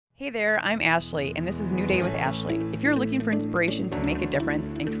Hey there, I'm Ashley, and this is New Day with Ashley. If you're looking for inspiration to make a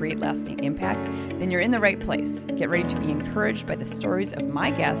difference and create lasting impact, then you're in the right place. Get ready to be encouraged by the stories of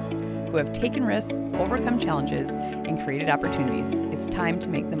my guests who have taken risks, overcome challenges, and created opportunities. It's time to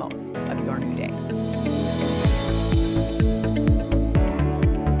make the most of your new day.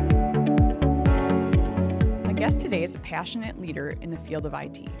 My guest today is a passionate leader in the field of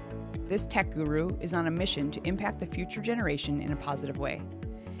IT. This tech guru is on a mission to impact the future generation in a positive way.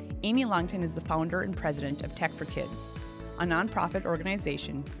 Amy Longtin is the founder and president of Tech4Kids, a nonprofit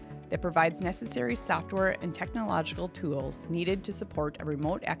organization that provides necessary software and technological tools needed to support a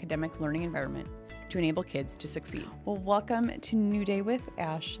remote academic learning environment to enable kids to succeed. Well, welcome to New Day with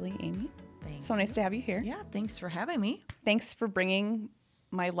Ashley, Amy. Thanks. So nice to have you here. Yeah, thanks for having me. Thanks for bringing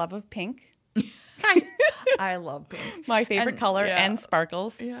my love of pink. I love pink. My favorite color and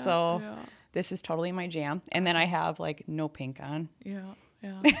sparkles. Yeah. This is totally my jam. And then I have like no pink on. Yeah.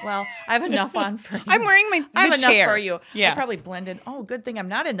 Well, I have enough on for you. I'm wearing I have chair. enough for you. Yeah. I probably blended. Oh, good thing I'm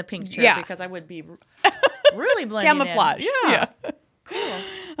not in the pink chair because I would be really blending Camouflage. in. Yeah.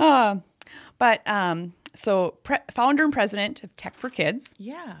 Cool. So founder and president of Tech4Kids.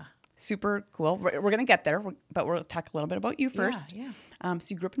 Yeah. Super cool. We're going to get there, but we'll talk a little bit about you first. Yeah. So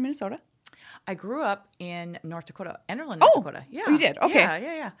you grew up in Minnesota? I grew up in North Dakota, Enderlin, North Dakota. Yeah. Oh, you did? Okay.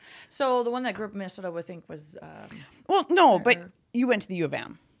 Yeah. So the one that grew up in Minnesota, I think, was. Well, no, but you went to the U of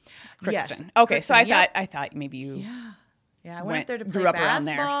M. Crookston. Yes. Okay, Crookston, so I thought maybe you. Yeah, I went up there to play grew up around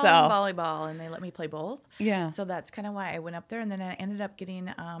there, basketball and volleyball, and they let me play both. Yeah. So that's kind of why I went up there, and then I ended up getting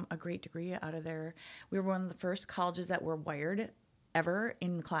a great degree out of there. We were one of the first colleges that were wired ever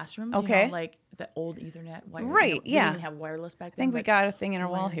in classrooms. Okay. You know, like the old Ethernet wires. Right, We yeah. didn't have wireless back I then. think we got a thing in our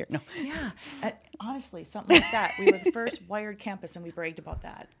wall here. No. Yeah. Honestly, something like that. We were the first wired campus, and we bragged about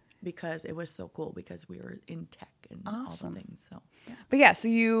that because it was so cool because we were in tech and all the things. So, yeah. But yeah, so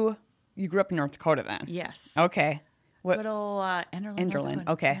you grew up in North Dakota then? Yes. Okay. Good old Enderlin. North Enderlin,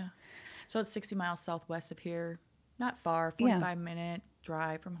 Dakota. okay. Yeah. So it's 60 miles southwest of here. Not far, 45-minute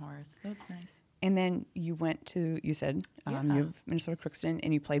drive from Horace. So it's nice. And then you went to, you said, you have Minnesota Crookston,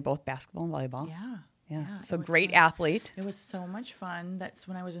 and you played both basketball and volleyball. Yeah. So great athlete. It was so much fun. That's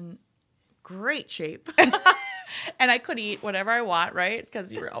when I was in great shape. And I could eat whatever I want, right?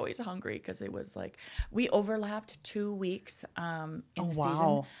 Because you were always hungry because it was like, we overlapped 2 weeks in the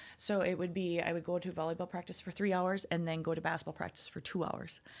season. So it would be, I would go to volleyball practice for 3 hours and then go to basketball practice for 2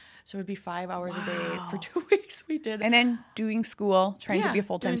 hours. So it would be 5 hours a day for 2 weeks we did. And then doing school, trying to be a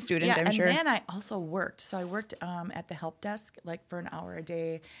full-time student, I'm sure. And then I also worked. So I worked at the help desk like for an hour a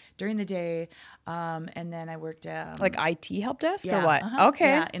day during the day. And then I worked like IT help desk or what? Okay.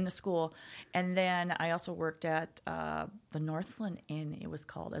 Yeah, in the school. And then I also worked at the Northland Inn, it was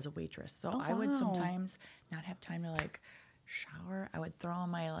called, as a waitress. So I would sometimes not have time to like shower. I would throw on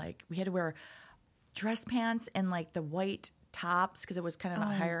my we had to wear dress pants and like the white tops because it was kind of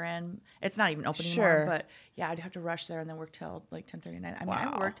a higher end. It's not even open anymore, but yeah, I'd have to rush there and then work till like 10:30 at night. I mean,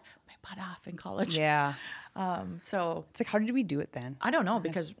 I worked my butt off in college. Yeah. So it's like, how did we do it then? I don't know,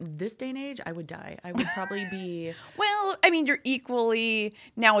 because this day and age, I would die. I would probably be. Well, I mean, you're equally,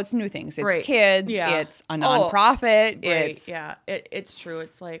 now it's new things. It's Right. kids. Yeah. It's a nonprofit. Right. It's true.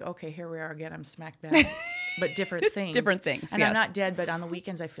 It's like, okay, here we are again. I'm smack dab, but different things. Different things, And yes. I'm not dead, but on the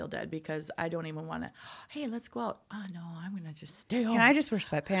weekends I feel dead because I don't even want to, hey, let's go out. Oh, no, I'm going to just stay home. Can I just wear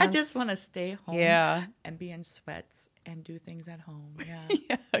sweatpants? I just want to stay home Yeah. and be in sweats and do things at home.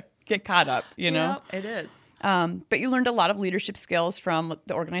 Yeah. Yeah, get caught up, you know? Yep, it is. But you learned a lot of leadership skills from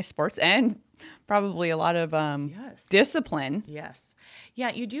the organized sports and probably a lot of discipline. Yes.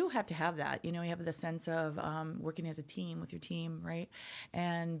 Yeah, you do have to have that. You know, you have the sense of working as a team with your team, right?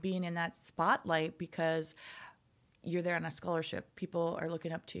 And being in that spotlight because you're there on a scholarship. People are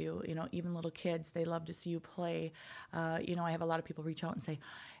looking up to you. You know, even little kids, they love to see you play. You know, I have a lot of people reach out and say,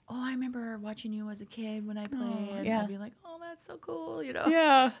 oh, I remember watching you as a kid when I played. yeah. I'd be like, oh, that's so cool, you know?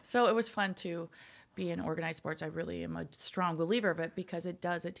 Yeah. So it was fun to be in organized sports. I really am a strong believer of it because it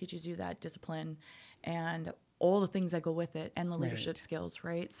teaches you that discipline and all the things that go with it and the leadership skills,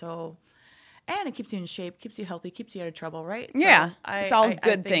 right? So, and it keeps you in shape, keeps you healthy, keeps you out of trouble, right? Yeah. So it's all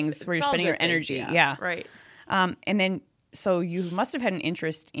good things where you're spending your energy. Yeah. Right. And then, so you must have had an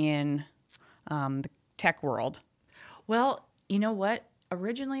interest in the tech world. Well, you know what?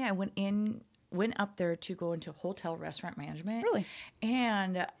 Originally, I went up there to go into hotel restaurant management. Really?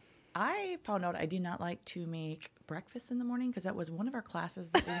 And I found out I did not like to make breakfast in the morning because that was one of our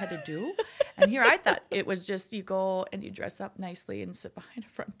classes that we had to do. And here I thought it was just you go and you dress up nicely and sit behind a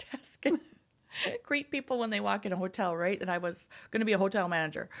front desk and greet people when they walk in a hotel, right? And I was going to be a hotel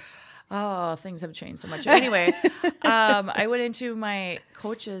manager. Oh, things have changed so much. Anyway, I went into my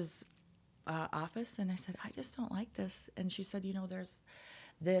coach's office and I said, I just don't like this. And she said, there's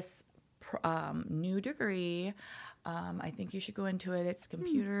this new degree. I think you should go into it. It's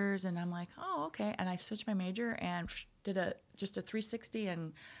computers. And I'm like, oh, okay. And I switched my major and did just a 360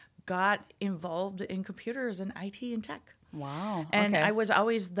 and got involved in computers and IT and tech. Wow. And okay. I was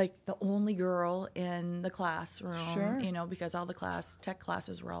always like the only girl in the classroom, Sure. because all the tech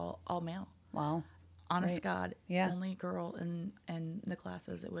classes were all male. Wow. Honest Right. God. Yeah. Only girl in the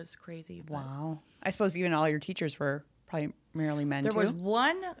classes. It was crazy. But Wow. I suppose even all your teachers were primarily men, there too? was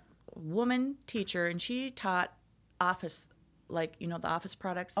one woman teacher, and she taught Office, the Office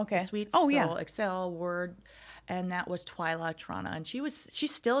products, Okay. the suites. Oh, so yeah. Excel, Word, and that was Twyla Trana. And she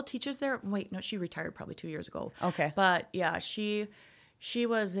still teaches there. Wait, no, she retired probably 2 years ago. Okay. But yeah, she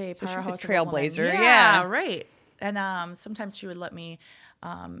was a So she was powerhouse a of a woman. trailblazer. Yeah, Yeah. right. And sometimes she would let me,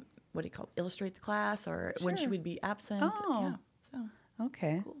 illustrate the class, or when she Sure. would be absent. Oh. Yeah. So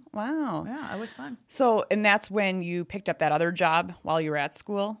Okay. Wow. yeah, it was fun. So, and that's when you picked up that other job while you were at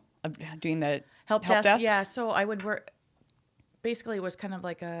school, of doing the Help desk. Yeah. So I would work. Basically, it was kind of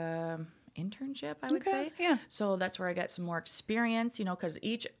like a internship, I would Okay, say. yeah. So that's where I got some more experience, because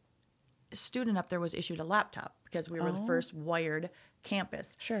each student up there was issued a laptop because we were the first wired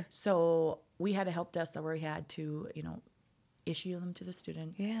campus. Sure. So we had a help desk that where we had to, issue them to the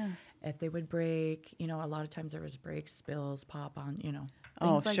students. Yeah. If they would break, a lot of times there was breaks, spills, pop on, things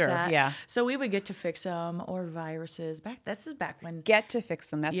Oh, like sure, that. yeah. So we would get to fix them, or viruses. This is back when. Get to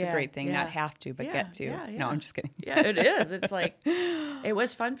fix them. That's a Yeah, great thing. Not yeah. have to, but Yeah, get to. yeah, No, yeah. I'm just kidding. Yeah, it is. It's like, it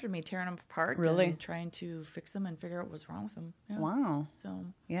was fun for me tearing them apart. Really? And trying to fix them and figure out what was wrong with them. Yeah. Wow. So,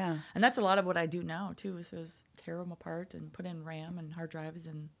 Yeah. and that's a lot of what I do now, too, is tear them apart and put in RAM and hard drives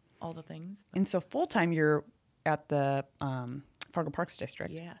and all the things. And so full time, you're at the Fargo Parks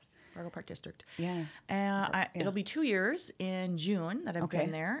District. Yes, Fargo Park District. Yeah. It'll be 2 years in June that I've Okay.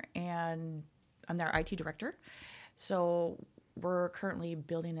 been there, and I'm their IT director. So we're currently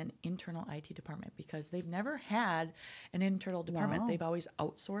building an internal IT department because they've never had an internal department. Wow. They've always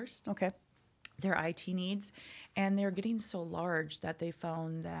outsourced Okay. their IT needs, and they're getting so large that they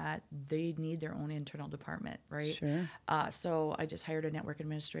found that they need their own internal department, right? Sure. So I just hired a network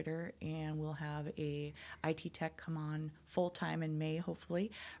administrator, and we'll have a IT tech come on full-time in May,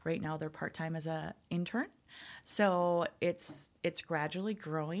 hopefully. Right now they're part-time as a intern. So it's gradually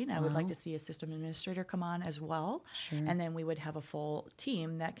growing. I would like to see a system administrator come on as well. Sure. And then we would have a full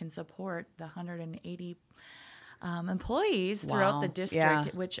team that can support the 180 employees throughout Wow. the district,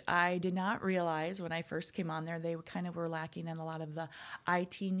 Yeah. which I did not realize when I first came on there. They kind of were lacking in a lot of the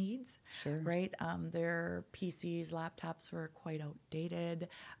IT needs, Sure. right? Their PCs, laptops were quite outdated.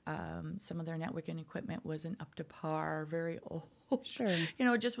 Some of their networking equipment wasn't up to par, very old. Sure.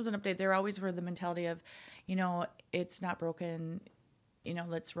 It just wasn't updated. There always were the mentality of, it's not broken,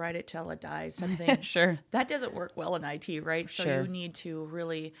 let's ride it till it dies, something. Sure. That doesn't work well in IT, right? So Sure. you need to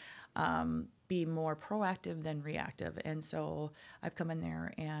really be more proactive than reactive. And so I've come in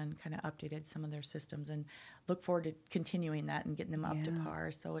there and kind of updated some of their systems and look forward to continuing that and getting them up to Yeah.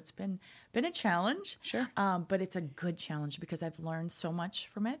 par. So it's been a challenge. Sure. But it's a good challenge because I've learned so much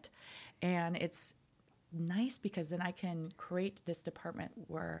from it. And it's nice because then I can create this department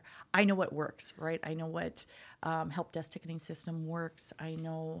where I know what works, right? I know what help desk ticketing system works. I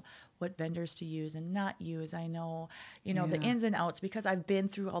know what vendors to use and not use. I know, the Yeah. ins and outs because I've been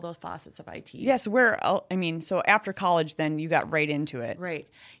through all those facets of IT. Yes. So after college, then you got right into it. Right.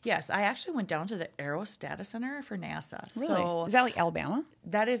 Yes. I actually went down to the Aeros Data Center for NASA. Really? So Is that like Alabama?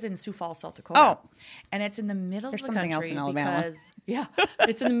 that is in Sioux Falls, South Dakota. Oh. And it's in the middle There's of the something country else in Alabama. because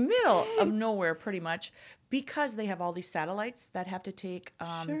it's in the middle of nowhere pretty much because they have all these satellites that have to take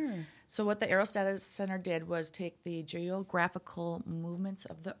Sure. So what the Aeros Data Center did was take the geographical movements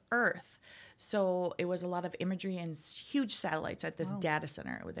of the Earth. So it was a lot of imagery and huge satellites at this data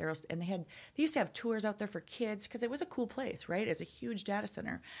center with Aeros, and they used to have tours out there for kids because it was a cool place, right? It's a huge data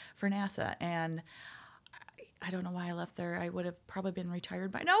center for NASA, and I don't know why I left there. I would have probably been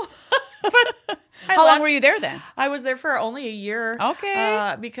retired by now. How long were you there then? I was there for only a year.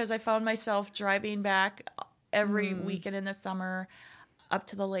 Okay. Because I found myself driving back every weekend in the summer up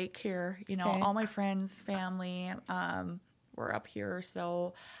to the lake here. Okay. All my friends, family were up here.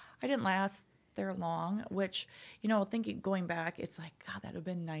 So I didn't last there long, which, going back, it's like, God, that would have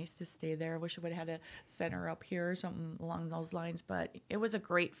been nice to stay there. I wish I would have had a center up here or something along those lines. But it was a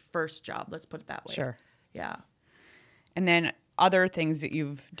great first job. Let's put it that way. Sure. Yeah. And then other things that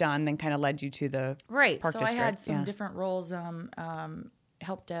you've done then kind of led you to the Right. Park So District. I had some Yeah. different roles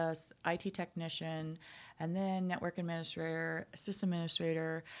help desk, IT technician, and then network administrator, system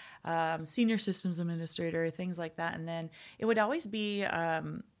administrator, senior systems administrator, things like that. And then it would always be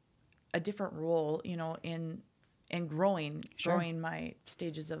a different role, in growing my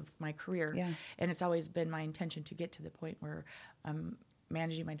stages of my career. Yeah. And it's always been my intention to get to the point where I'm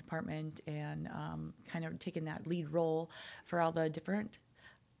managing my department and kind of taking that lead role for all the different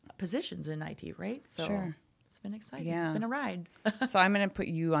positions in IT, right? So it's been exciting. Yeah. It's been a ride. So I'm going to put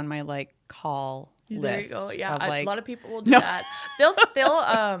you on my call list. There you go. Yeah, of, a lot of people will do that. They'll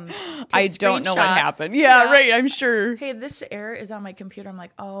I take don't know what screenshots. happened. Yeah, right. I'm sure. Hey, this error is on my computer. I'm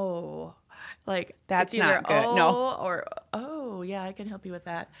like, oh, like that's it's either, not good. No. Or yeah, I can help you with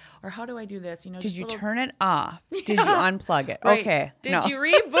that. Or how do I do this? Did you turn it off? Did you unplug it? Right. Okay. Did you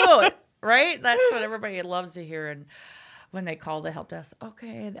reboot? Right. That's what everybody loves to hear. And when they call the help desk,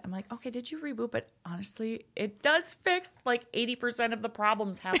 okay, I'm like, okay, did you reboot? But honestly, it does fix like 80% of the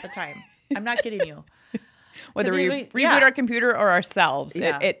problems half the time. I'm not kidding you. Whether we reboot our computer or ourselves,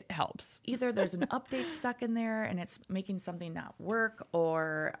 it helps. Either there's an update stuck in there and it's making something not work,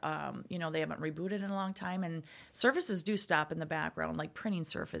 or they haven't rebooted in a long time, and services do stop in the background, like printing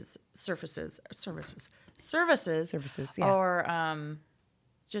services, yeah. or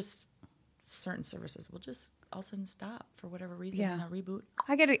just certain services will just all of a sudden stop for whatever reason and a reboot.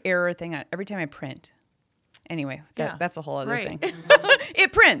 I get an error thing every time I print. Anyway, that's a whole other thing.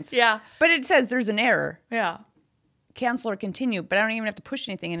 It prints. Yeah. But it says there's an error. Yeah. Cancel or continue, but I don't even have to push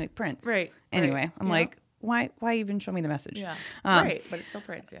anything and it prints. Right. Anyway, I'm like, why even show me the message? Yeah. Right. But it still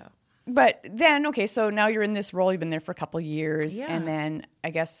prints, yeah. But then, okay, so now you're in this role. You've been there for a couple of years. Yeah. And then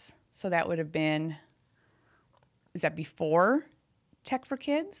I guess, so that would have been, is that before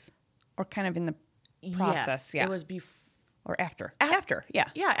Tech4Kids? Or kind of in the process? Yes, it was before. Or after? After, yeah.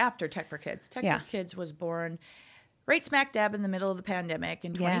 Yeah, after Tech4Kids. Tech4Kids was born right smack dab in the middle of the pandemic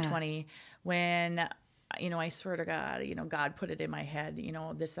in 2020 when, I swear to God, God put it in my head,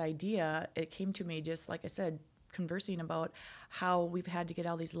 this idea. It came to me just, like I said, conversing about how we've had to get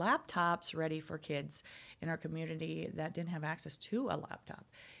all these laptops ready for kids in our community that didn't have access to a laptop.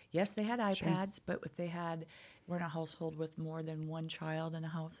 Yes, they had iPads, but if we're in a household with more than one child in a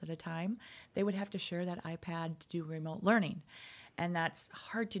house at a time, they would have to share that iPad to do remote learning. And that's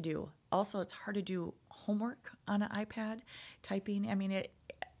hard to do. Also, it's hard to do homework on an iPad, typing. I mean,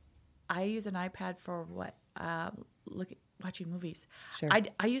 I use an iPad for what? Watching movies. Sure.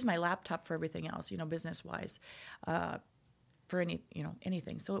 I use my laptop for everything else, business-wise, for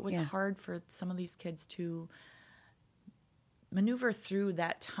anything. So it was hard for some of these kids to maneuver through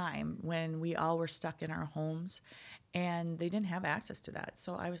that time when we all were stuck in our homes and they didn't have access to that.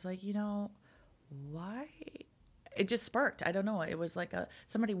 So I was like, why? It just sparked. I don't know. It was like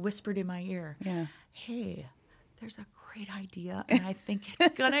somebody whispered in my ear, hey, there's a great idea and I think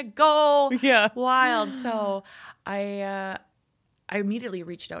it's going to go wild. So I immediately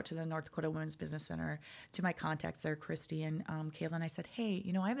reached out to the North Dakota Women's Business Center, to my contacts there, Christy and Kayla, and I said, hey,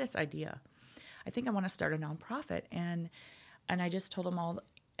 I have this idea. I think I want to start a nonprofit. And I just told them all,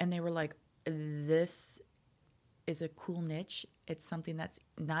 and they were like, this is a cool niche. It's something that's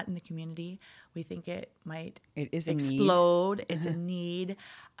not in the community. We think it might explode. It's a need.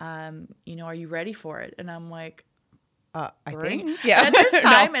 Are you ready for it? And I'm like, I think. Yeah. At this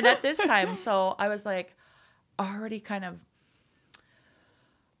time, and at this time. So I was like already kind of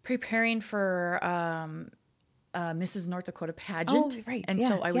preparing for Mrs. North Dakota pageant. Oh, right. And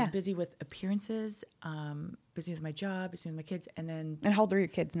so I was busy with appearances, busy with my job, busy with my kids. And how old are your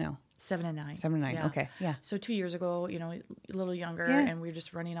kids now? 7 and 9. 7 and 9. Yeah. Okay. Yeah. So 2 years ago, a little younger, and we were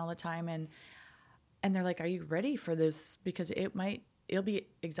just running all the time. And they're like, are you ready for this? Because it'll be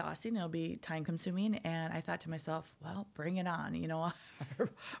exhausting. It'll be time consuming. And I thought to myself, well, bring it on.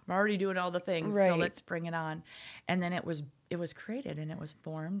 I'm already doing all the things. Right. So let's bring it on. And then it was created and it was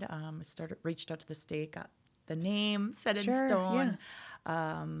formed. Reached out to the state, got the name set in stone,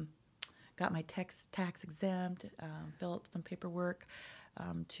 got my tax exempt, filled out some paperwork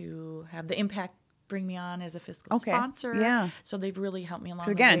to have the impact bring me on as a fiscal sponsor. Yeah. So they've really helped me along the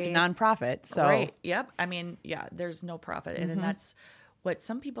way. Again, it's a nonprofit. So. Right. Yep. I mean, there's no profit. And that's what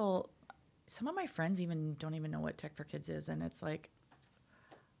some of my friends even don't even know what Tech4Kids is. And it's like,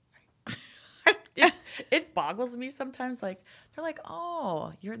 it boggles me sometimes. Like, they're like,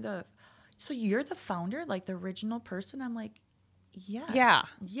 oh, you're the founder, like the original person? I'm like, yes. Yeah.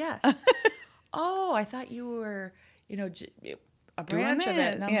 Yes. Oh, I thought you were, a branch of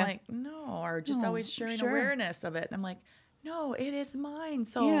it. And I'm like, no, or just always sharing awareness of it. And I'm like, no, it is mine.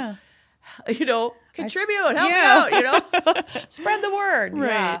 So, contribute, help me out, spread the word.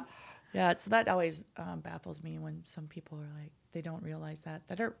 Right. Yeah. So that always baffles me when some people are like, they don't realize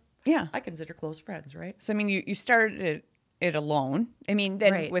that are, Yeah. I consider close friends, right? So, I mean, you started it alone. I mean,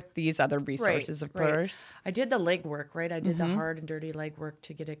 then Right. with these other resources, of course. I did the legwork, right? I did the hard and dirty legwork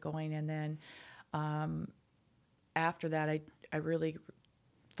to get it going. And then after that, I really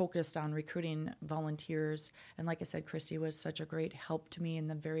focused on recruiting volunteers. And like I said, Christy was such a great help to me in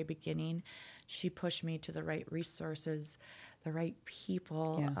the very beginning. She pushed me to the right resources, the right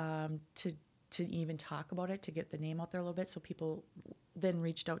people to even talk about it, to get the name out there a little bit. So people then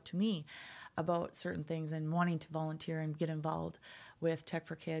reached out to me about certain things and wanting to volunteer and get involved with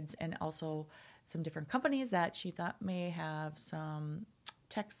Tech4Kids, and also some different companies that she thought may have some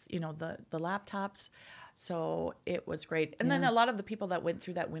techs, the laptops. So it was great. And then a lot of the people that went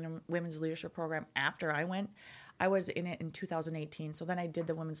through that women's leadership program after I was in it in 2018. So then I did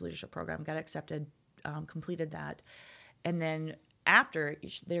the women's leadership program, got accepted, completed that. And then after,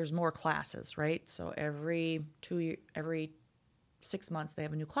 there's more classes, right? So every 6 months they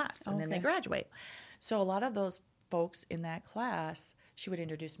have a new class, and then they graduate. So a lot of those folks in that class, she would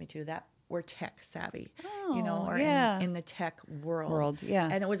introduce me to that were tech savvy, or in the tech world.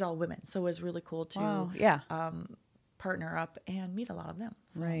 And it was all women. So it was really cool to partner up and meet a lot of them.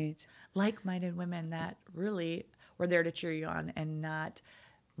 So like-minded women that really were there to cheer you on and not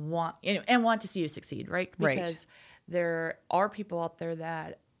want to see you succeed, right? Because there are people out there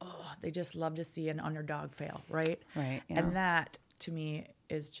that, they just love to see an underdog fail, right? Right. Yeah. And that, to me,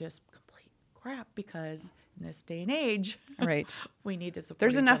 is just complete crap, because in this day and age, we need to support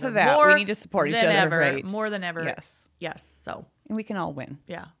There's each enough other of that. We need to support each other. Right. More than ever. Yes. Yes. So. And we can all win.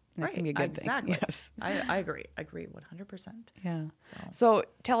 Yeah. And that can be a good thing. Yes. I agree. I agree 100%. Yeah. So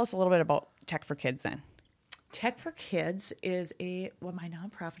tell us a little bit about Tech4Kids then. Tech4Kids is my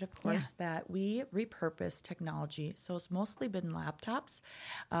nonprofit, of course, that we repurpose technology. So it's mostly been laptops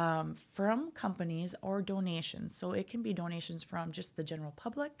from companies or donations. So it can be donations from just the general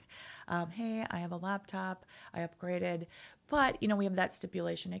public. Hey, I have a laptop, I upgraded. But, we have that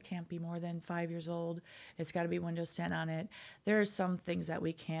stipulation. It can't be more than 5 years old. It's got to be Windows 10 on it. There are some things that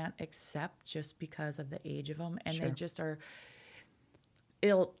we can't accept just because of the age of them. And they just are...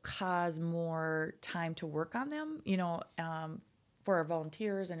 It'll cause more time to work on them, for our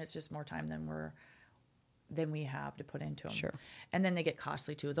volunteers, and it's just more time than we have to put into them. Sure. And then they get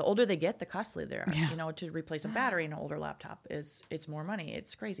costly too. The older they get, the costlier they are. Yeah. To replace a battery in an older laptop it's more money.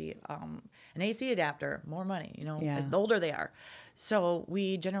 It's crazy. An AC adapter, more money. As the older they are. So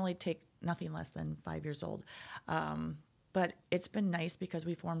we generally take nothing less than 5 years old. But it's been nice because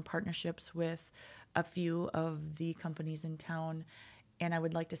we formed partnerships with a few of the companies in town. And I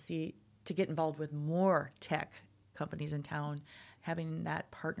would like to get involved with more tech companies in town, having that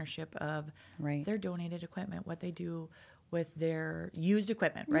partnership of their donated equipment, what they do with their used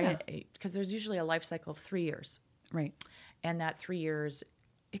equipment, right? Because there's usually a life cycle of 3 years. Right. And that 3 years,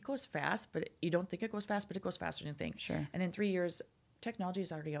 it goes fast, but you don't think it goes fast, but it goes faster than you think. Sure. And in 3 years, technology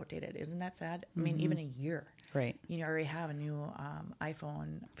is already outdated. Isn't that sad? I mean, even a year. Right. You already have a new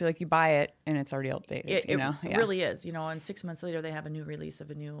iPhone. I feel like you buy it and it's already outdated. It really is. And 6 months later, they have a new release of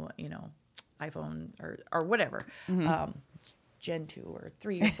a new, iPhone or whatever. Gen 2 or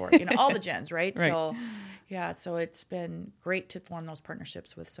 3 or 4, all the gens, right? So, so it's been great to form those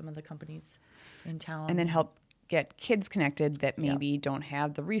partnerships with some of the companies in town. And then help get kids connected that maybe don't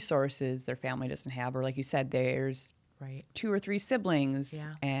have the resources their family doesn't have. Or like you said, there's 2 or 3 siblings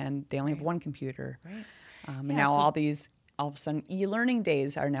and they only have one computer. Right. And now all of a sudden, e-learning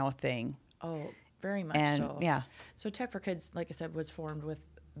days are now a thing. Oh, very much so. Yeah. So Tech4Kids, like I said, was formed with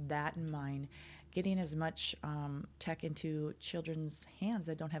that in mind, getting as much tech into children's hands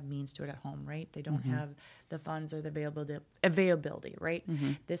that don't have means to it at home, right? They don't have the funds or the availability, right?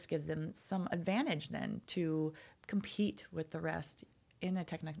 This gives them some advantage then to compete with the rest in a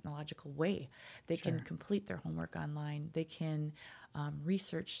technological way. They can complete their homework online. They can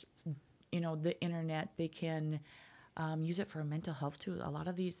research the internet. They can use it for mental health too. A lot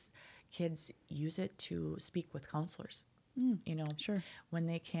of these kids use it to speak with counselors, when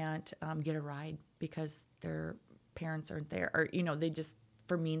they can't get a ride because their parents aren't there, or, they just,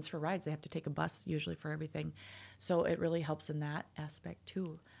 for means for rides, they have to take a bus usually for everything. So it really helps in that aspect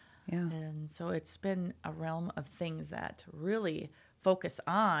too. Yeah. And so it's been a realm of things that really focus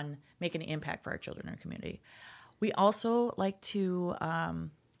on making an impact for our children in our community. We also like to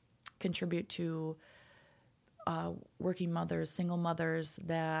contribute to working mothers, single mothers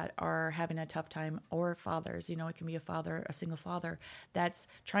that are having a tough time, or fathers. It can be a single father that's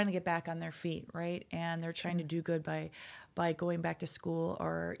trying to get back on their feet, right? And they're trying to do good by going back to school,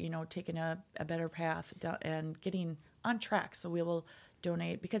 or taking a better path and getting on track. So we will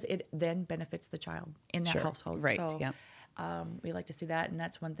donate, because it then benefits the child in that household. Right. So, Yeah. we like to see that, and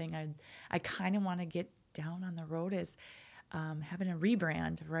that's one thing I kind of want to get down on the road is having a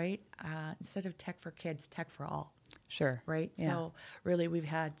rebrand, right? Instead of Tech for Kids, Tech for All. Sure. Right. Yeah. So really, we've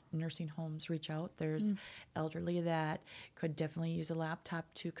had nursing homes reach out. There's elderly that could definitely use a laptop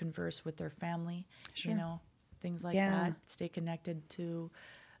to converse with their family. Sure. You know, things like that. Stay connected to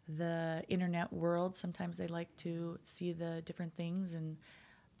the internet world. Sometimes they like to see the different things and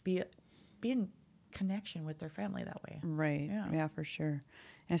be in connection with their family that way. Right. Yeah. Yeah, for sure.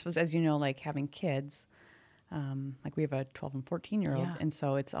 And I suppose, as you know, like having kids, like we have a 12 and 14-year-old, and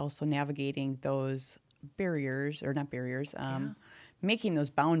so it's also navigating those barriers, or not barriers, making those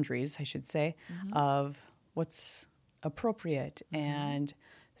boundaries, I should say, of what's appropriate and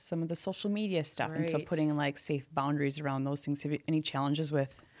some of the social media stuff. And so putting like safe boundaries around those things. Have you any challenges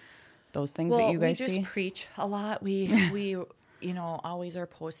with those things that you guys see? We just preach a lot. We always are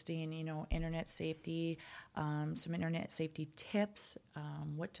posting, internet safety, some internet safety tips,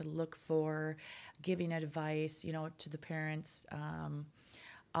 what to look for, giving advice, to the parents.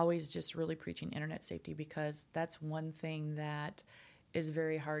 Always just really preaching internet safety, because that's one thing that is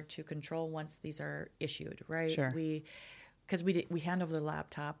very hard to control once these are issued, right? Sure. Because we hand over the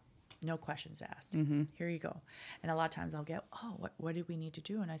laptop, no questions asked. Here you go. And a lot of times I'll get, what do we need to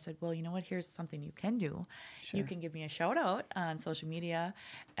do? And I said, well, you know what? Here's something you can do. Sure. You can give me a shout out on social media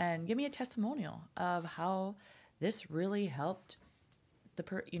and give me a testimonial of how this really helped the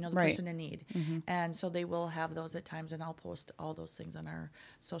person in need. And so they will have those at times, and I'll post all those things on our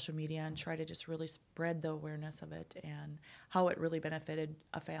social media and try to just really spread the awareness of it and how it really benefited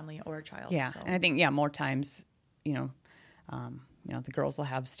a family or a child. Yeah. So. And I think, more times, the girls will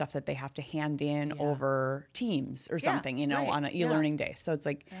have stuff that they have to hand in over Teams or something, on an e-learning day. So it's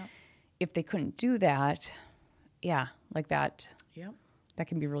like, if they couldn't do that, like that, that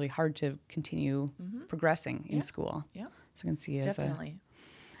can be really hard to continue progressing in school. Yeah. So I can see it definitely.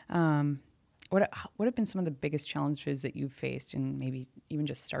 What have been some of the biggest challenges that you've faced in maybe even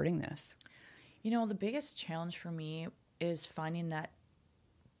just starting this? The biggest challenge for me is finding that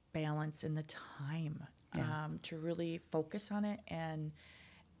balance in the time to really focus on it and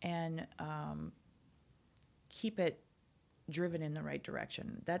keep it driven in the right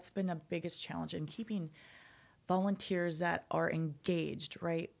direction. That's been the biggest challenge, in keeping volunteers that are engaged,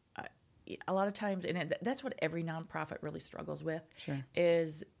 right? A lot of times, and that's what every nonprofit really struggles with,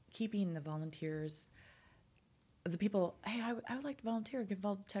 is keeping the volunteers, the people, hey, I would like to volunteer, get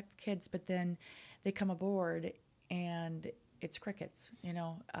involved with Tech4Kids, but then they come aboard and it's crickets.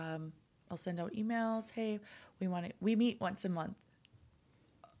 I'll send out emails, hey, we meet once a month.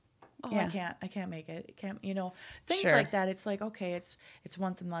 Oh, I can't make it. It can't, things like that. It's like, okay, it's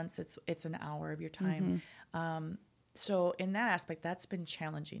once a month. It's an hour of your time. So in that aspect, that's been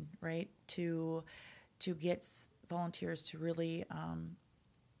challenging, right? To get volunteers to really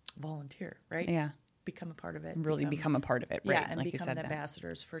volunteer, right? Yeah. Become a part of it. Really become a part of it, right? Yeah, and like become you said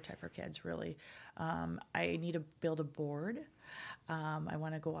ambassadors for Tech4Kids, really. I need to build a board. I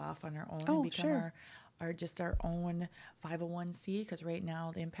want to go off on our own and become our own 501c, because right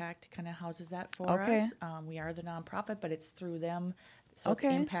now the Impact kind of houses that for us. We are the nonprofit, but it's through them. So it's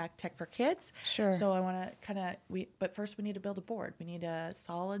Impact Tech4Kids. Sure. So I want to but first we need to build a board. We need a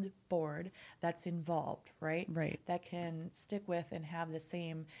solid board that's involved, right? Right. That can stick with and have the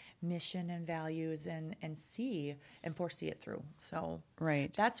same mission and values and see and foresee it through. So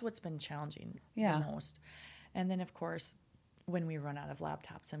that's what's been challenging the most. And then, of course, when we run out of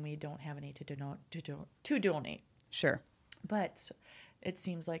laptops and we don't have any to donate. Sure. But it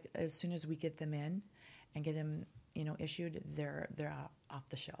seems like as soon as we get them in and get them issued, they're off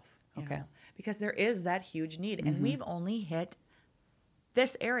the shelf. You know? Because there is that huge need, and we've only hit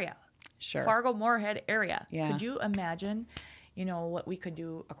this area, Fargo-Moorhead area. Yeah. Could you imagine, what we could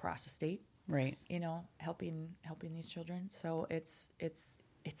do across the state? Right. Helping these children. So it's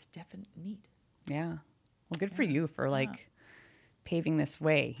definite need. Yeah. Well, good for you for paving this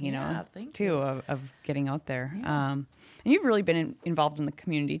way, thank too, you. Of getting out there. Yeah. And you've really been involved in the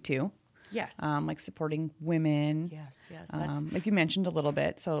community too. Yes. Like supporting women. Yes. Like you mentioned a little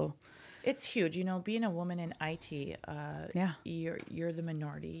bit. So it's huge, being a woman in IT. You're the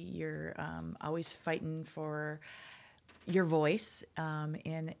minority. You're always fighting for your voice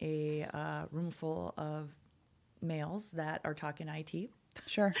in a room full of males that are talking IT.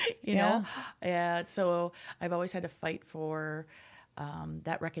 Sure. you know? So I've always had to fight for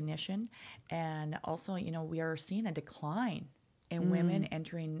that recognition. And also, we are seeing a decline in women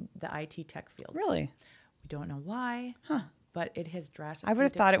entering the IT tech fields. Really? We don't know why, but it has drastically I would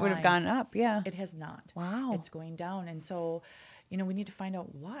have thought it would have gone up, It has not. Wow. It's going down. And so, we need to find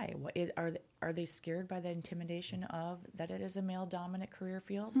out why. Are they scared by the intimidation of that it is a male dominant career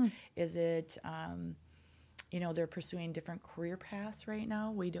field? Is it they're pursuing different career paths right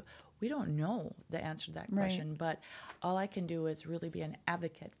now? We don't know the answer to that question, but all I can do is really be an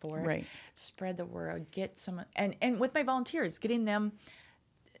advocate for it, spread the word, get some, and with my volunteers, getting them,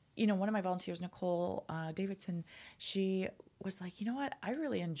 one of my volunteers, Nicole Davidson, she was like, you know what, I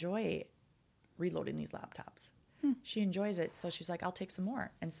really enjoy reloading these laptops. She enjoys it. So she's like, I'll take some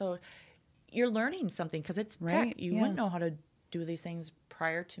more. And so you're learning something because it's tech. You wouldn't know how to do these things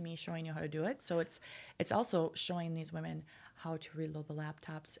prior to me showing you how to do it. So it's also showing these women how to reload the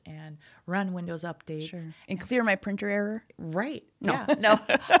laptops and run Windows updates. Sure. And clear my printer error. Right. No. Yeah. No.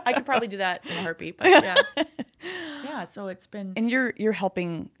 I could probably do that in a heartbeat, but yeah. Yeah. So it's been. And you're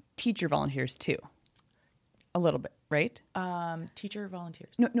helping teach your volunteers too. A little bit, right? Teacher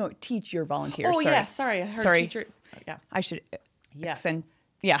volunteers. No, teach your volunteers. Oh, yeah. Sorry. I heard teacher. Yeah. I should. Yes.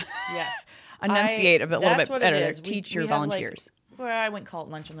 Yeah. Yes. Enunciate a little bit better. Teach your we volunteers. I wouldn't call it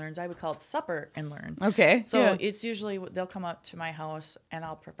lunch and learns. I would call it supper and learn. Okay. So it's usually they'll come up to my house and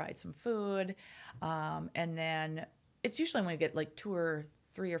I'll provide some food. And then it's usually when we get like 2 or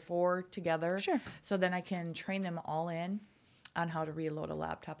 3 or 4 together. Sure. So then I can train them all in on how to reload a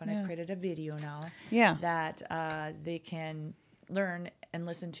laptop. And I've created a video now that they can learn and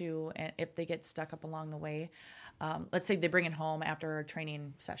listen to, and if they get stuck up along the way. Let's say they bring it home after a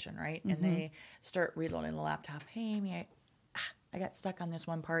training session, right? And they start reloading the laptop. Hey, Amy, I got stuck on this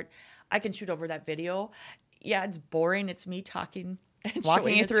one part. I can shoot over that video. Yeah, it's boring. It's me talking and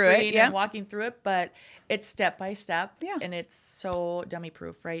walking you through it, and walking through it, but it's step by step, Yeah. and it's so dummy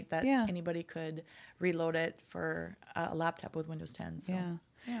proof, right? That anybody could reload it for a laptop with Windows 10. So,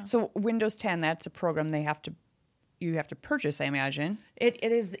 yeah. So Windows 10, that's a program you have to purchase, I imagine. It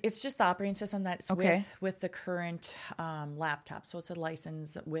is. It's just the operating system that's with the current laptop. So it's a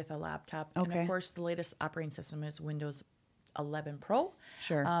license with a laptop, and of course the latest operating system is Windows 11 Pro.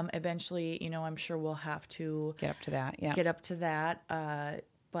 Sure. Eventually, I'm sure we'll have to get up to that. Yeah. Get up to that.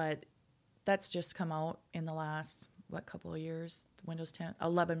 But that's just come out in the last couple of years. Windows 10,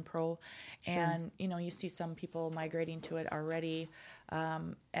 11 Pro, and you see some people migrating to it already.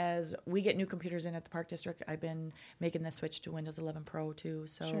 As we get new computers in at the Park District, I've been making the switch to Windows 11 Pro too.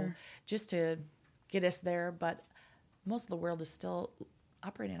 So just to get us there, but most of the world is still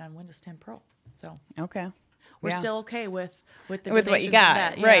operating on Windows 10 Pro. So we're still okay with what you got,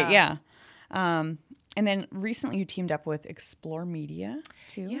 that. Right? Yeah. And then recently you teamed up with Explore Media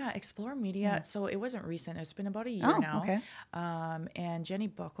too. Yeah, Explore Media. Yeah. So it wasn't recent. It's been about a year now. Okay. And Jenny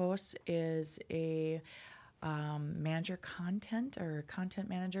Buckos is a content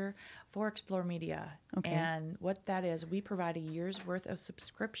manager for Explore Media. Okay. And what that is, we provide a year's worth of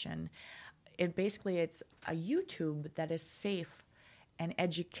subscription. It's a YouTube that is safe and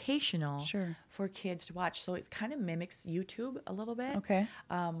educational for kids to watch. So it kind of mimics YouTube a little bit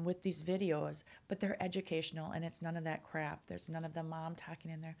with these videos, but they're educational, and it's none of that crap. There's none of the mom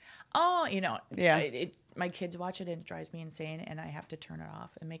talking in there. My kids watch it, and it drives me insane, and I have to turn it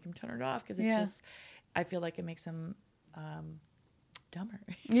off and make them turn it off because it's just, I feel like it makes them dumber.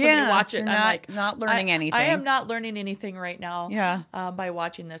 When you watch it, I'm not learning anything. I am not learning anything right now by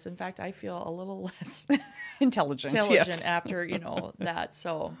watching this. In fact, I feel a little less intelligent after that.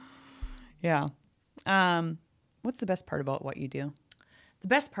 So what's the best part about what you do? The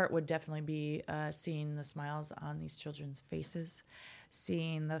best part would definitely be seeing the smiles on these children's faces,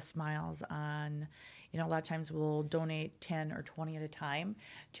 seeing the smiles on, a lot of times we'll donate 10 or 20 at a time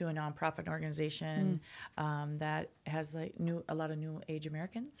to a nonprofit organization that has a lot of new age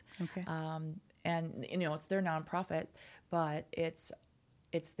Americans. Okay. And it's their nonprofit, but it's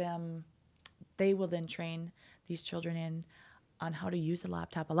them. They will then train these children on how to use a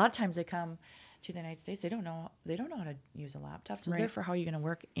laptop. A lot of times they come to the United States, they don't know how to use a laptop. So therefore, how are you going to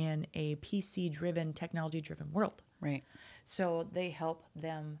work in a PC-driven, technology-driven world? Right. So they help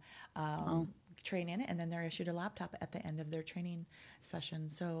them train in it, and then they're issued a laptop at the end of their training session.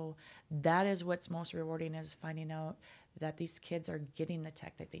 So that is what's most rewarding, is finding out that these kids are getting the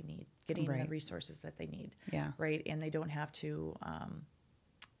tech that they need, getting the resources that they need. Yeah. Right. And they don't have to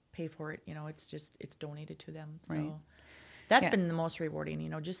pay for it. It's donated to them. So that's been the most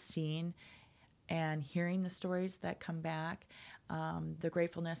rewarding, just seeing and hearing the stories that come back, the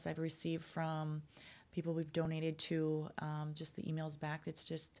gratefulness I've received from people we've donated to, just the emails back. It's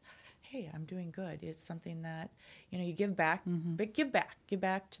just, hey, I'm doing good. It's something that, you give back, but give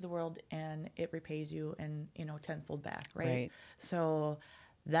back to the world, and it repays you and, tenfold back, right? So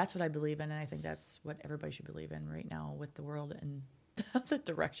that's what I believe in, and I think that's what everybody should believe in right now with the world and the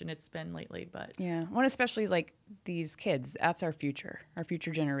direction it's been lately. But yeah, well, especially like these kids, that's our future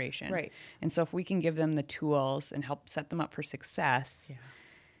generation. Right. And so if we can give them the tools and help set them up for success, yeah,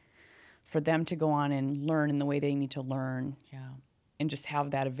 for them to go on and learn in the way they need to learn yeah, and just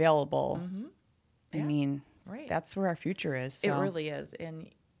have that available, I Yeah. mean, right. that's where our future is. It So. really is, and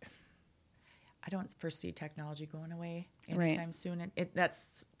I don't foresee technology going away anytime soon. And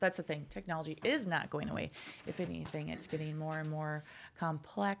that's the thing. Technology is not going away. If anything, it's getting more and more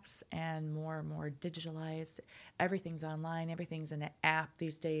complex and more digitalized. Everything's online. Everything's in an app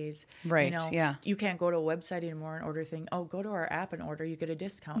these days. Right, yeah. You can't go to a website anymore and order a thing. Oh, go to our app and order. You get a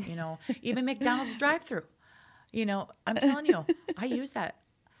discount. Even McDonald's drive-through. I'm telling you, I use that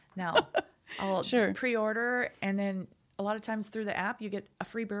now. I'll pre-order, and then a lot of times through the app, you get a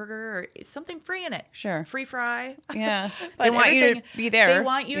free burger or something free in it. Sure. Free fry. Yeah. They want you to be there. They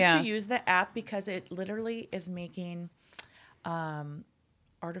want you to use the app because it literally is making, it's kind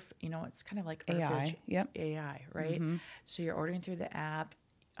of like AI. Yep. AI, right? Mm-hmm. So you're ordering through the app.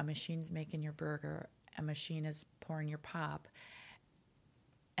 A machine's making your burger. A machine is pouring your pop.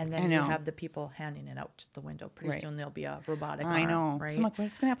 And then you have the people handing it out the window. Pretty soon there'll be a robotic arm. I know. Right? So I'm like,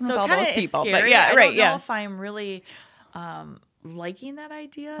 what's going to happen with all those people? Scary. But yeah, I right. don't know if I'm really liking that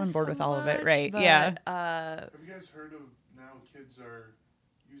idea. On board with all of it, right? But, yeah. Have you guys heard of now kids are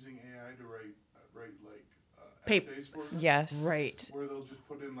using AI to write essays for them? Yes. Right. Where they'll just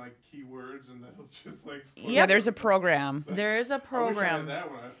put in like keywords and they'll just like. Yeah, there's a program. There is a program. I wish I had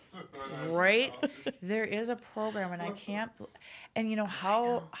that one. Right. There is a program, and I can't. And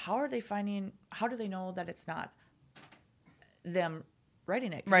how are they finding? How do they know that it's not them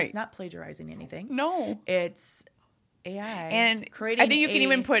writing it? 'Cause right. It's not plagiarizing anything. No. It's AI. And creating. I think you can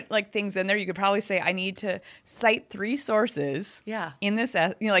even put like things in there. You could probably say, I need to cite 3 sources. Yeah. In this,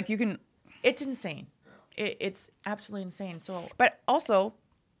 like you can. It's insane. It's absolutely insane. So, but also,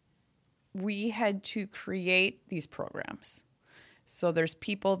 we had to create these programs. So there's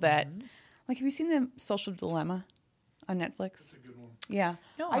people that, like, have you seen the Social Dilemma on Netflix? That's a good one. Yeah.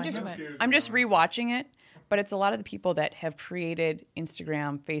 No, I'm just rewatching it, but it's a lot of the people that have created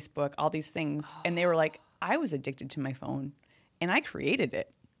Instagram, Facebook, all these things, and they were like, I was addicted to my phone, and I created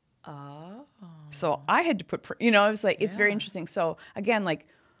it. Oh. So I had to put, it was like, it's very interesting. So again, like,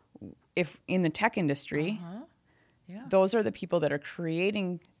 if in the tech industry, those are the people that are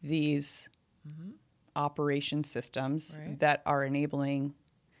creating these operation systems that are enabling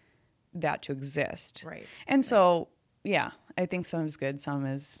that to exist. Right. And so, I think some is good, some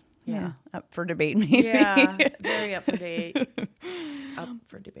is up for debate maybe. Yeah, very up for debate. Up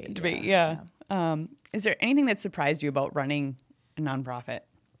for debate. Debate, yeah. Is there anything that surprised you about running a nonprofit?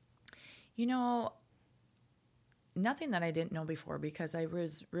 Nothing that I didn't know before, because I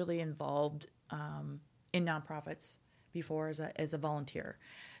was really involved in nonprofits before as a volunteer.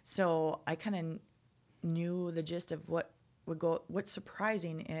 So I kind of knew the gist of what would go. What's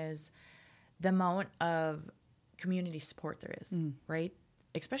surprising is the amount of community support there is, right?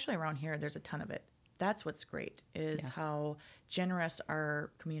 Especially around here, there's a ton of it. That's what's great, is how generous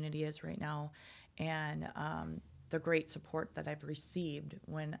our community is right now, and the great support that I've received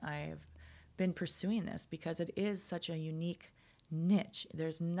when I've been pursuing this, because it is such a unique niche.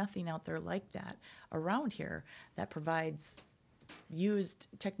 There's nothing out there like that around here that provides used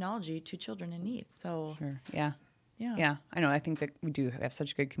technology to children in need. So Sure. Yeah. I know. I think that we do have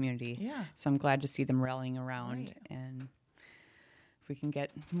such a good community. Yeah. So I'm glad to see them rallying around, Right. and if we can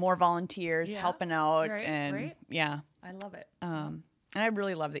get more volunteers helping out, and I love it. and I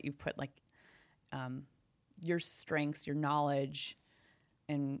really love that you've put like your strengths, your knowledge,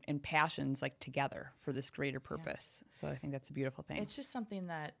 and passions like together for this greater purpose. So I think that's a beautiful thing. It's just something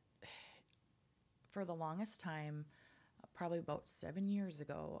that for the longest time, probably about 7 years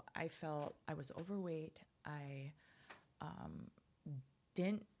ago, I felt I was overweight. I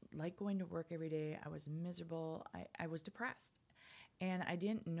didn't like going to work every day. I was miserable. I was depressed, and I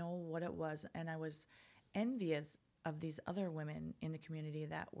didn't know what it was. And I was envious of these other women in the community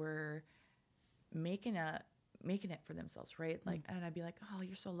that were making it for themselves, right? Like, and I'd be like, oh,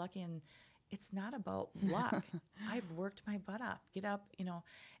 you're so lucky. And it's not about luck. I've worked my butt off, get up,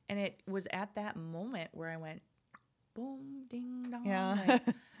 and it was at that moment where I went, boom, ding, dong. Yeah.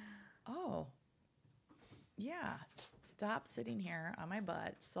 Like, oh, yeah. Stop sitting here on my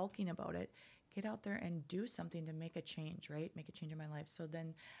butt, sulking about it. Get out there and do something to make a change, right? Make a change in my life. So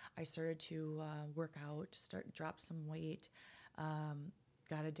then I started to work out, drop some weight,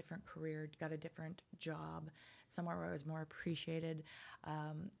 got a different career, got a different job. somewhere where I was more appreciated,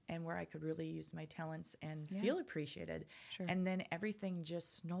 and where I could really use my talents and feel appreciated. Sure. And then everything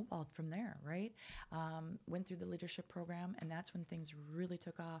just snowballed from there, right? Went through the leadership program, and that's when things really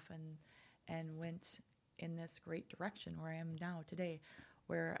took off and went in this great direction where I am now today,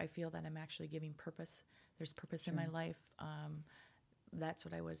 where I feel that I'm actually giving purpose. There's purpose in my life. That's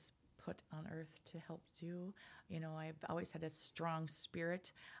what I was put on earth to help do. I've always had a strong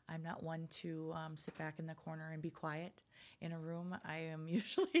spirit. I'm not one to sit back in the corner and be quiet in a room. I am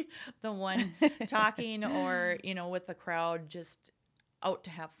usually the one talking or, with the crowd, just out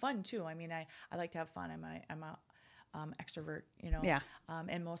to have fun too. I mean, I like to have fun. I'm a extrovert, Yeah.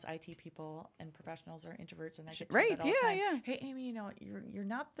 And most IT people and professionals are introverts, and I get told Right. that all the time. Yeah. Hey, Amy, you're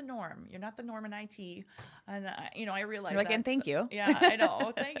not the norm. You're not the norm in IT, and I realize You're like, and thank you. Yeah, I know.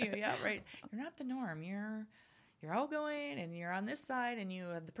 Oh, thank you. Yeah, right. You're not the norm. You're outgoing, and you're on this side, and you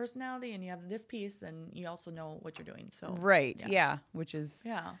have the personality, and you have this piece, and you also know what you're doing. So Right. Yeah. Which is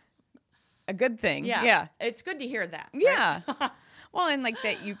yeah, a good thing. yeah, Yeah. It's good to hear that. Yeah. Well, and like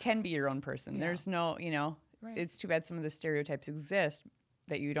that you can be your own person. Yeah. There's no, Right. it's too bad some of the stereotypes exist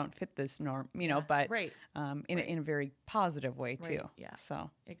that you don't fit this norm, but Right. In a very positive way too. Right. Yeah.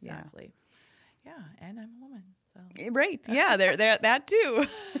 So Exactly. Yeah, and I'm a woman. So. Right. Yeah. There that too.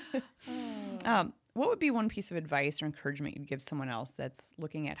 What would be one piece of advice or encouragement you'd give someone else that's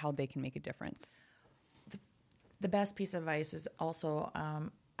looking at how they can make a difference? The best piece of advice is also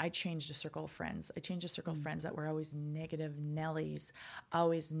I changed a circle of friends. I changed a circle of friends that were always negative Nellies,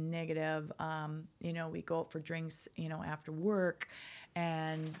 always negative. We go out for drinks, after work,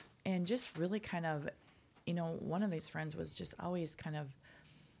 and just really kind of, one of these friends was just always kind of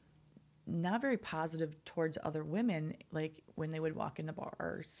not very positive towards other women, like when they would walk in the bar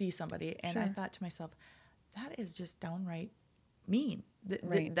or see somebody. And I thought to myself, that is just downright mean.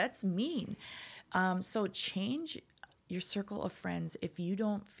 That's mean. So change your circle of friends if you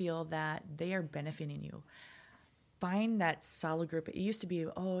don't feel that they are benefiting you. Find that solid group. It used to be, I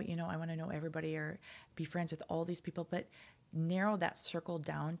want to know everybody or be friends with all these people, but narrow that circle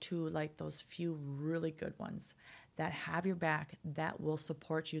down to like those few really good ones that have your back, that will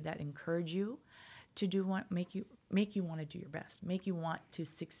support you, that encourage you to make you want to do your best, make you want to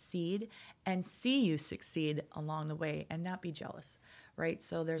succeed and see you succeed along the way and not be jealous, right?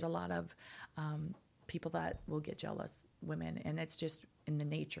 So there's a lot of people that will get jealous, women, and it's just in the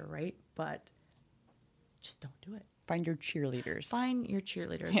nature, right? But just don't do it. Find your cheerleaders. Find your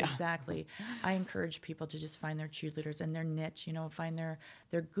cheerleaders, exactly. I encourage people to just find their cheerleaders and their niche, find their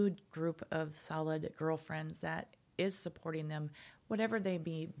good group of solid girlfriends that is supporting them, whatever they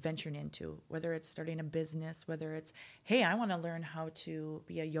be venturing into, whether it's starting a business, whether it's, hey, I want to learn how to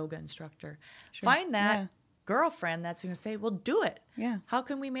be a yoga instructor. Sure. Find that girlfriend that's going to say, well, do it. Yeah. How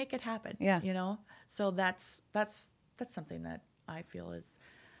can we make it happen? Yeah. So that's something that I feel is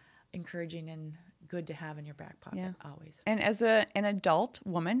encouraging and good to have in your back pocket always. And as an adult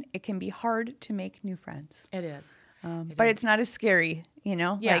woman, it can be hard to make new friends. It is. But it's not as scary, Yeah.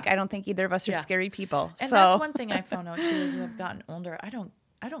 Like I don't think either of us are scary people. And so that's one thing I found out too as I've gotten older. I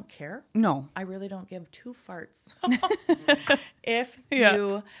don't care. No. I really don't give two farts. If you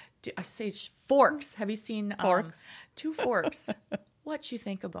do, I say forks. Have you seen Forks? Two forks? What you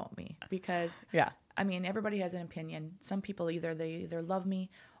think about me? Because I mean, everybody has an opinion. Some people they either love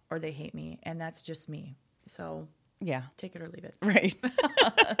me or they hate me, and that's just me. So take it or leave it. Right.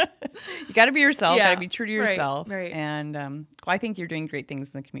 You got to be yourself. Got to be true to yourself. Right. And I think you're doing great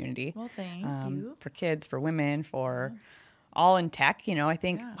things in the community. Well, thank you. For kids, for women, for all in tech. I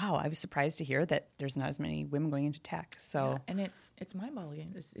think, wow, I was surprised to hear that there's not as many women going into tech. So and it's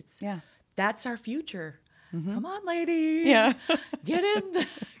mind-boggling. It's that's our future. Mm-hmm. Come on, ladies. Yeah. Get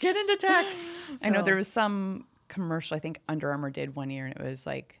into tech. So. I know there was some commercial, I think Under Armour did one year, and it was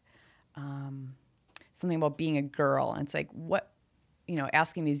like something about being a girl. And it's like, what,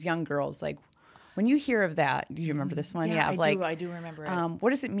 asking these young girls, like, when you hear of that, do you remember this one? Yeah, I do remember it.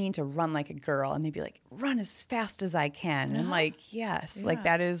 What does it mean to run like a girl? And they'd be like, run as fast as I can. And like, yes, like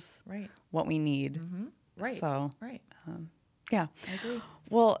that is what we need. Mm-hmm. Right. So, I agree.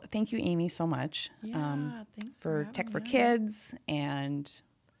 Well, thank you, Amy, so much thanks for Tech4Kids and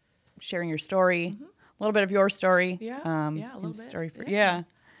sharing your story, a little bit of your story. A little bit. Story for,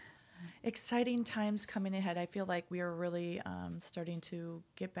 Exciting times coming ahead. I feel like we are really starting to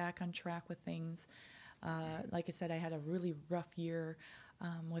get back on track with things. Like I said, I had a really rough year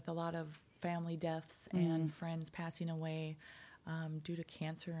with a lot of family deaths and friends passing away due to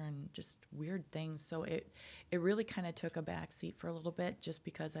cancer and just weird things. So it really kind of took a back seat for a little bit just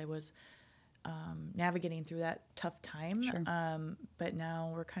because I was navigating through that tough time. Sure. But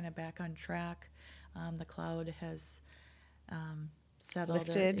now we're kind of back on track. The cloud has settled.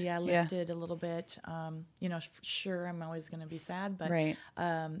 Lifted. Lifted a little bit. Sure, I'm always going to be sad, but Right.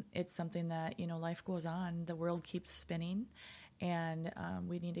 it's something that, life goes on. The world keeps spinning, and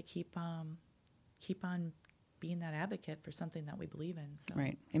we need to keep on being that advocate for something that we believe in. So.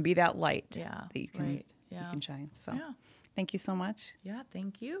 Right. And be that light Yeah, that you can, right. you Yeah. can shine. So Yeah. thank you so much. Yeah,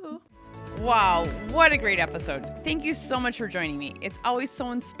 thank you. Wow, what a great episode. Thank you so much for joining me. It's always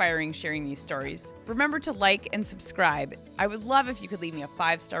so inspiring sharing these stories. Remember to like and subscribe. I would love if you could leave me a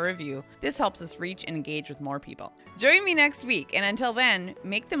 5-star review. This helps us reach and engage with more people. Join me next week, and until then,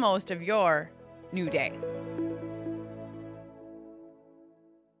 make the most of your new day.